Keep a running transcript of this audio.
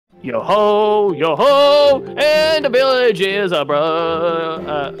Yo ho, and the village is a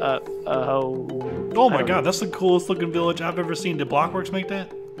Oh my god, that's the coolest looking village I've ever seen. Did Blockworks make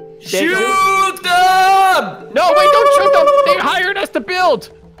that? Shoot them! No, wait, don't shoot them! They hired us to build!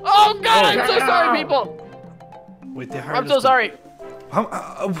 Oh god, I'm so sorry, people! Wait, they hired I'm so sorry.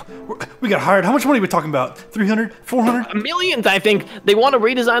 We got hired. How much money are we talking about? 300? 400? Millions, I think. They want to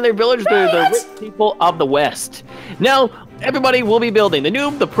redesign their village. They're the rich people of the West. Now, everybody will be building. The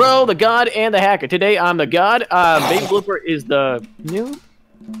noob, the pro, the god, and the hacker. Today, I'm the god. Baby Blooper is the noob.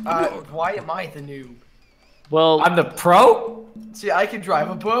 Why am I the noob? Well, I'm the pro? See, I can drive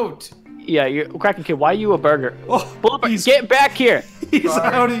a boat. Yeah, you're Kraken Kid. Why are you a burger? Oh, Blooper, get back here. He's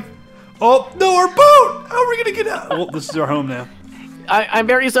outie. Oh, no, our boat! How are we gonna get out? Well, this is our home now. I'm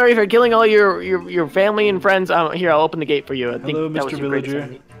very sorry for killing all your family and friends. Here, I'll open the gate for you. I think Hello, that Mr. was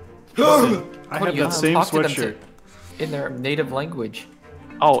Villager. I have You that same talk to them sweatshirt. in their native language.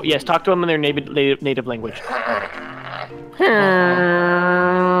 Oh, yes, talk to them in their native language.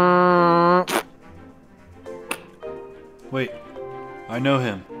 Wait, I know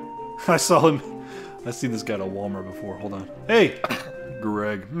him. I saw him. I've seen this guy at a Walmart before. Hold on. Hey,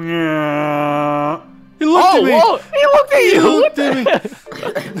 Greg. He looked at me. Whoa, he looked at you. He looked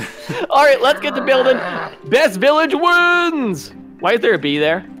at me. All right, let's get to building. Best village wins. Why is there a B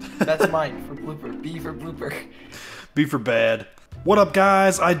there? That's mine for blooper. B for blooper. B for bad. What up,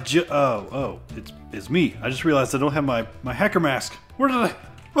 guys? It's me. I just realized I don't have my hacker mask. Where did I?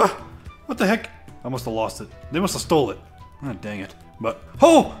 What the heck? I must have lost it. They must have stole it. Oh, dang it. But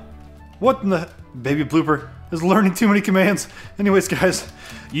what in the Baby Blooper is learning too many commands. Anyways, guys,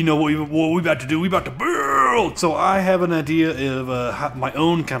 you know what we about to do. We about to build. So I have an idea of my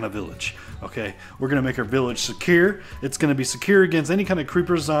own kind of village. Okay, we're gonna make our village secure. It's gonna be secure against any kind of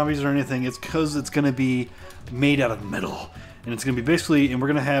creepers, zombies, or anything. It's because it's gonna be made out of metal, and it's gonna be basically. And we're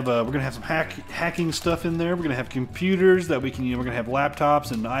gonna have some hacking stuff in there. We're gonna have computers that we can. We're gonna have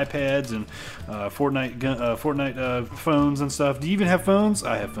laptops and iPads and Fortnite phones and stuff. Do you even have phones?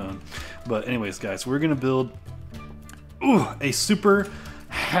 I have phone. But anyways, guys, we're gonna build a super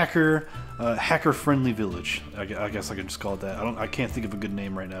hacker-friendly village. I guess I could just call it that. I can't think of a good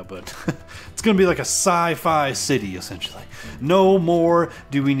name right now, but it's gonna be like a sci-fi city essentially. No more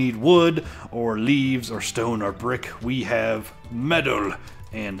do we need wood or leaves or stone or brick. We have metal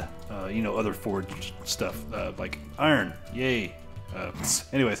and other forged stuff like iron. Yay!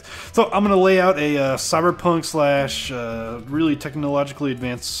 Anyways, so I'm gonna lay out a cyberpunk / really technologically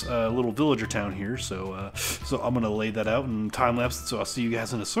advanced little villager town here. So I'm gonna lay that out in time lapse. So I'll see you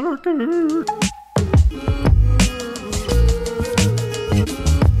guys in a second.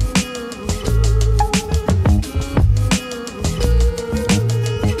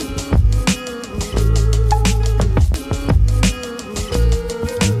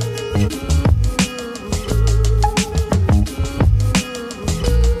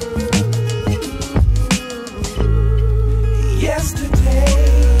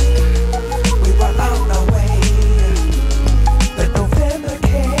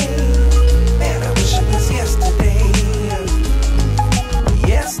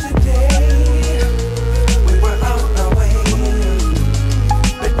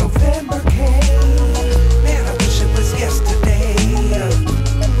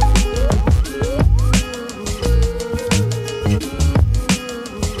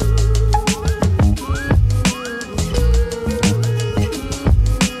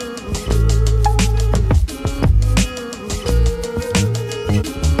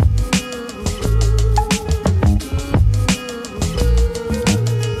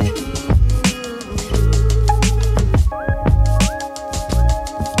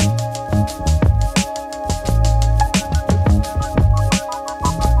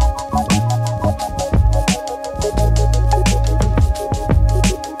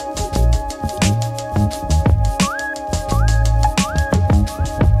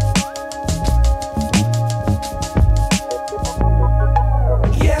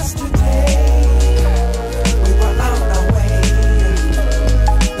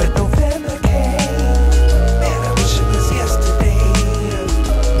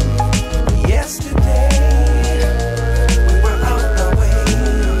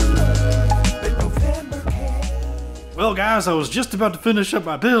 Well, guys, I was just about to finish up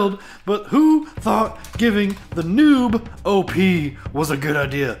my build, but who thought giving the noob OP was a good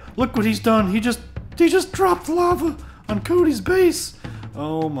idea? Look what he's done. He just dropped lava on Cody's base.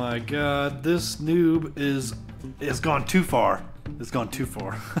 Oh my god, this noob has gone too far. It's gone too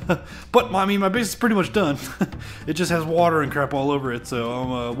far. But I mean, my base is pretty much done. It just has water and crap all over it.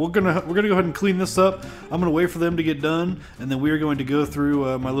 So we're gonna go ahead and clean this up. I'm gonna wait for them to get done, and then we are going to go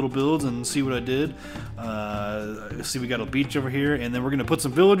through my little builds and see what I did. See, we got a beach over here, and then we're gonna put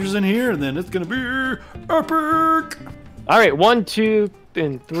some villagers in here, and then it's gonna be epic. All right, 1, 2,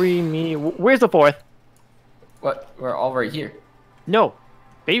 and 3. Me. Where's the fourth? What? We're all right here. No,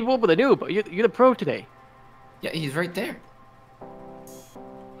 Baby Wolf with a noob. You're the pro today. Yeah, he's right there.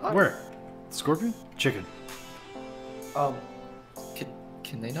 Where? Scorpion? Chicken.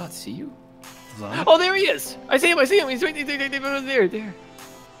 Can they not see you? Zombie? Oh, there he is. I see him. He's right there.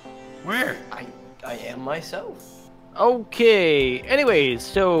 Where? I am myself. Okay. Anyways,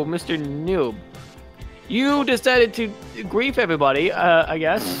 so Mr. Noob, you decided to grief everybody, I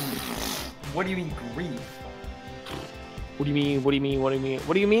guess. What do you mean grief? What do you mean? What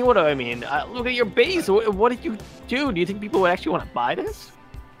do I mean? Look at your base. What did you do? Do you think people would actually want to buy this?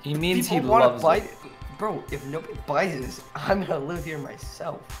 He means People he want loves to buy it. it. Bro, if nobody buys this, I'm gonna live here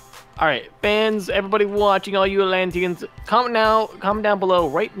myself. All right, fans, everybody watching, all you Atlanteans, comment down below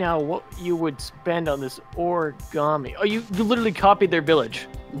right now what you would spend on this origami. Oh, you literally copied their village.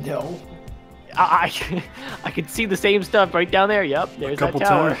 No. I could see the same stuff right down there. Yep, there's A couple that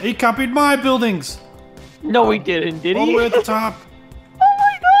tower. times. He copied my buildings. No, he didn't, did he? All the way at the top. Oh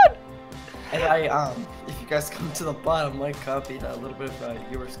my god! And I if you guys come to the bottom, I copied a little bit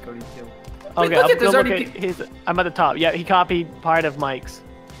of yours, Cody, too. Okay, look at- there's already I'm at the top. Yeah, he copied part of Mike's.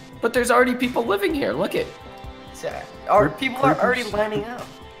 But there's already people living here. Look it. So, people are already lining up.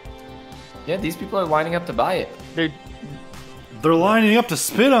 Yeah, these people are lining up to buy it. They're lining up to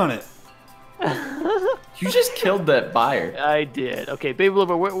spit on it. You just killed that buyer. I did. Okay, Baby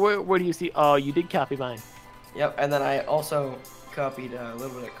Lover, where do you see? Oh, you did copy mine. Yep, and then I also copied a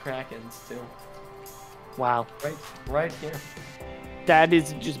little bit of Krakens, too. Wow. Right here. That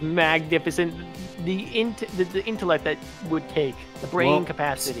is just magnificent. The intellect that would take, the brain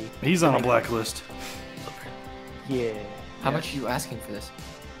capacity. He's on a blacklist. Yeah. How much are you asking for this?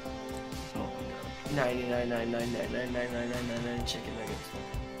 99.999999999 chicken nuggets.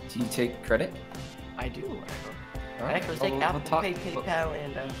 Do you take credit? I do. All I right, actually well, take we'll Apple talk- Pay, PayPal,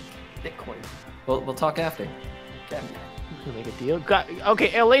 and Bitcoin. We'll talk after. Okay. We'll make a deal.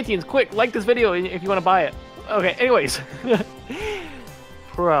 Okay, Atlanteans, quick, like this video if you want to buy it. Okay, anyways.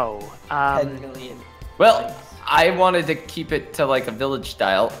 Pro. 10 million. Well, I wanted to keep it to like a village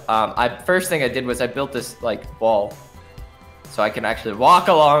style. First thing I did was I built this like wall, so I can actually walk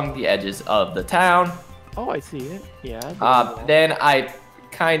along the edges of the town. Oh, I see it. Yeah. Then I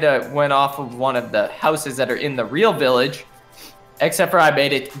kind of went off of one of the houses that are in the real village, except for I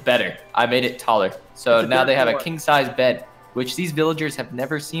made it better. I made it taller. So It's a now third they have a floor. king-size bed, which these villagers have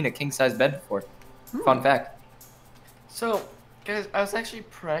never seen a king-size bed before. Fun fact. So, guys, I was actually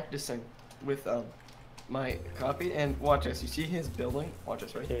practicing with my copy, and watch this. You see his building? Watch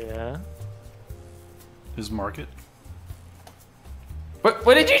this, right? Yeah. His market.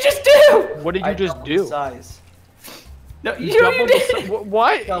 What did you just do? What did you just doubled do? The size. No, You you doubled did. the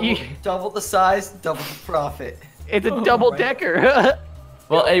what? Double the size, double the profit. It's a double decker.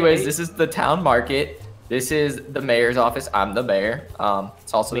 Well, anyways, this is the town market. This is the mayor's office. I'm the mayor.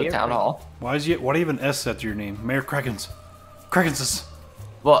 It's also Mayor the town hall. Why do you have an S set to your name? Mayor Krakens. Krakens.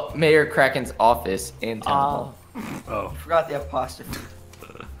 Well, Mayor Kraken's office in town hall. Oh. Forgot the apostrophe.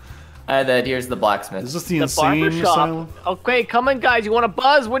 And then here's the blacksmith. Is this the The insane barber asylum? shop. Okay, come on, guys. You want to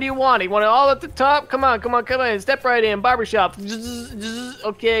buzz? What do you want? You want it all at the top? Come on. Step right in. Barber shop.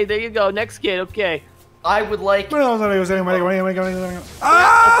 Okay, there you go. Next kid. Okay. I would like. Okay,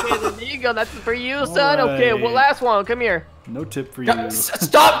 there you go. That's for you, son. Okay, well, Alright. last one. Come here. No tip for you.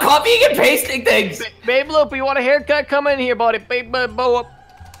 Stop copying and pasting things! Babe Loop, you want a haircut? Come in here, buddy. Babe, bow up.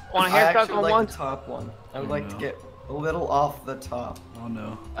 Want a I haircut actually on like one? the top one. I would like to get a little off the top. Oh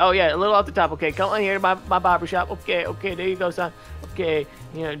no. Oh, yeah, a little off the top. Okay, come on here to my barber shop. Okay, there you go, son. Okay,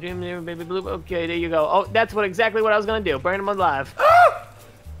 you know, baby Bloop. Okay, there you go. Oh, that's exactly what I was going to do. Burn him alive.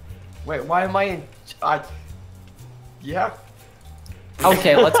 Wait, why am I in? Yeah.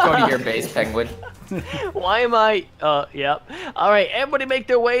 Okay, let's go to your base, Penguin. Why am I? Yep. All right, everybody make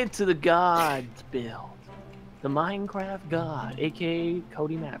their way to the God's build. The Minecraft God, aka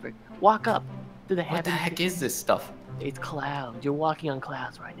Cody Maverick. Walk up to the What the heavens. heck is this stuff? It's clouds. You're walking on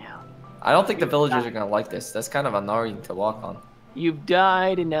clouds right now. I don't think the villagers are gonna like this. That's kind of annoying to walk on. You've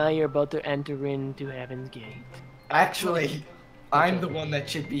died, and now you're about to enter into Heaven's Gate. Actually, I'm the one that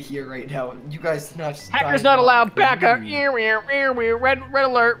should be here right now. You guys not. Just Hackers dying not allowed. Back up. Mm. Red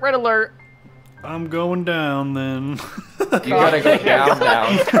alert. Red alert. I'm going down then. You gotta go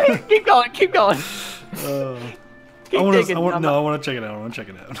down. keep going. Uh, I want to check it out. I want to check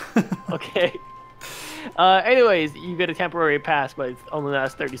it out. Okay. Anyways, you get a temporary pass, but it's only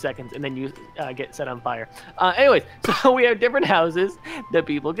lasts 30 seconds, and then you get set on fire. Anyways, so we have different houses that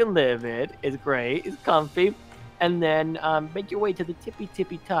people can live in. It's great. It's comfy. And then make your way to the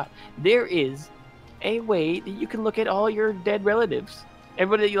tippy top. There is a way that you can look at all your dead relatives.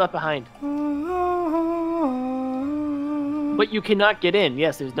 Everybody that you left behind. But you cannot get in.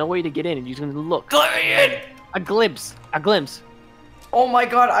 Yes, there's no way to get in, and you're just going to look. A glimpse. A glimpse. Oh my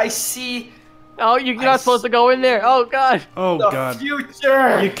god, I see. Oh, you're not supposed to go in there. Oh, God. Oh, God.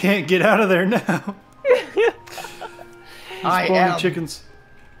 Future. You can't get out of there now. I am. Chickens.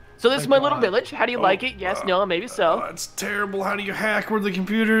 So this is my little village. How do you like it? Yes, no, maybe so. It's terrible. How do you hack with the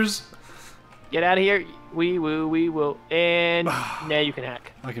computers? Get out of here. We will. And now you can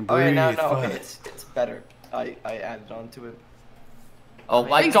hack. I can Oh breathe. yeah, no, okay, it's better. I added on to it. Oh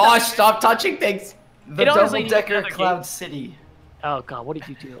my gosh, stop touching things. The honestly double-decker needs Cloud another City. Oh, God, what did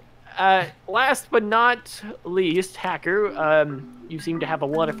you do? Last but not least, hacker, you seem to have a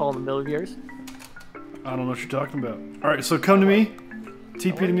waterfall in the middle of yours. I don't know what you're talking about. All right, so come to me.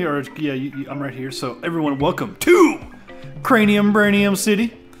 TP to me, or yeah, I'm right here. So everyone, welcome to Cranium Brainium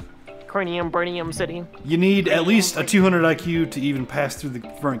City. Cranium Brainium City. You need at least a 200 IQ to even pass through the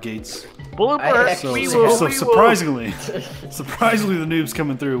front gates. Blooper. So surprisingly, the noob's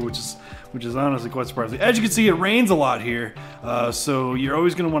coming through, which is honestly quite surprising. As you can see, it rains a lot here, so you're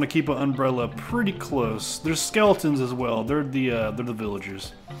always going to want to keep an umbrella pretty close. There's skeletons as well. They're the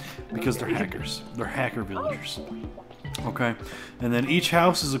villagers, because they're hackers. They're hacker villagers. Okay, and then each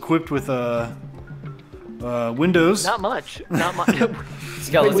house is equipped with windows. Not much. Not much.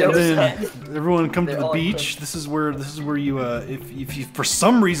 Skeletons. Then everyone come to the beach. This is where you if you for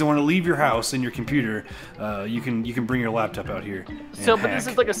some reason want to leave your house and your computer, you can bring your laptop out here. So, but this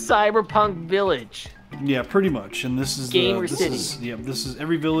is like a cyberpunk village. Yeah, pretty much. And this is Gamer City. This is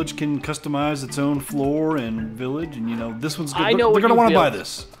every village can customize its own floor and village, and you know this one's good. They're gonna want to buy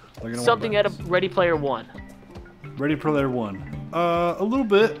this. Something out of Ready Player One. Ready Player One. A little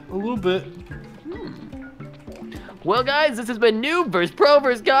bit. Well, guys, this has been Noob vs. Pro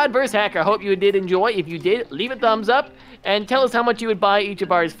vs. God vs. Hacker. I hope you did enjoy. If you did, leave a thumbs up and tell us how much you would buy each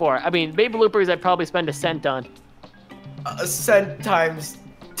of ours for. I mean, Baby Loopers, I'd probably spend a cent on. A cent times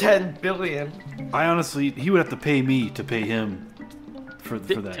 10 billion. I honestly, he would have to pay me to pay him for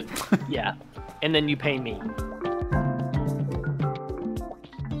that. Yeah, and then you pay me.